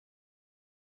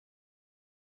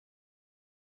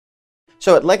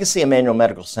So at Legacy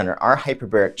Medical Center, our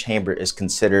hyperbaric chamber is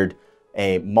considered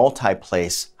a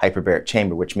multi-place hyperbaric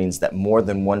chamber, which means that more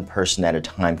than one person at a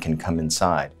time can come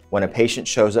inside. When a patient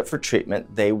shows up for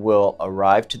treatment, they will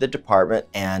arrive to the department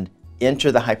and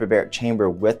enter the hyperbaric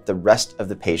chamber with the rest of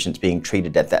the patients being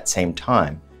treated at that same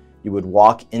time. You would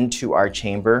walk into our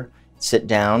chamber, sit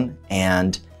down,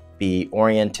 and be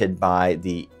oriented by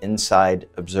the inside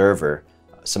observer,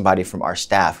 somebody from our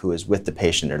staff who is with the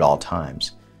patient at all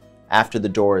times. After the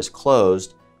door is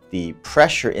closed, the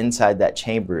pressure inside that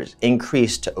chamber is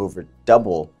increased to over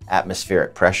double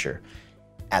atmospheric pressure.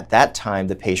 At that time,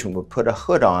 the patient would put a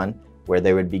hood on where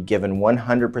they would be given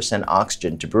 100%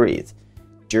 oxygen to breathe.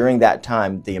 During that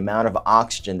time, the amount of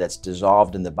oxygen that's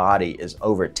dissolved in the body is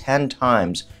over 10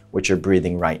 times what you're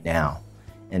breathing right now.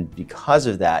 And because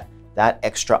of that, that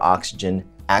extra oxygen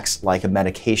acts like a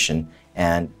medication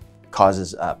and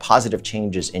causes positive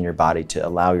changes in your body to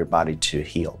allow your body to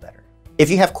heal better. If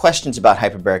you have questions about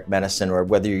hyperbaric medicine or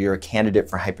whether you're a candidate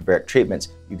for hyperbaric treatments,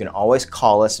 you can always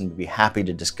call us and we'd be happy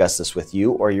to discuss this with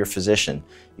you or your physician.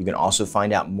 You can also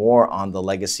find out more on the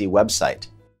Legacy website.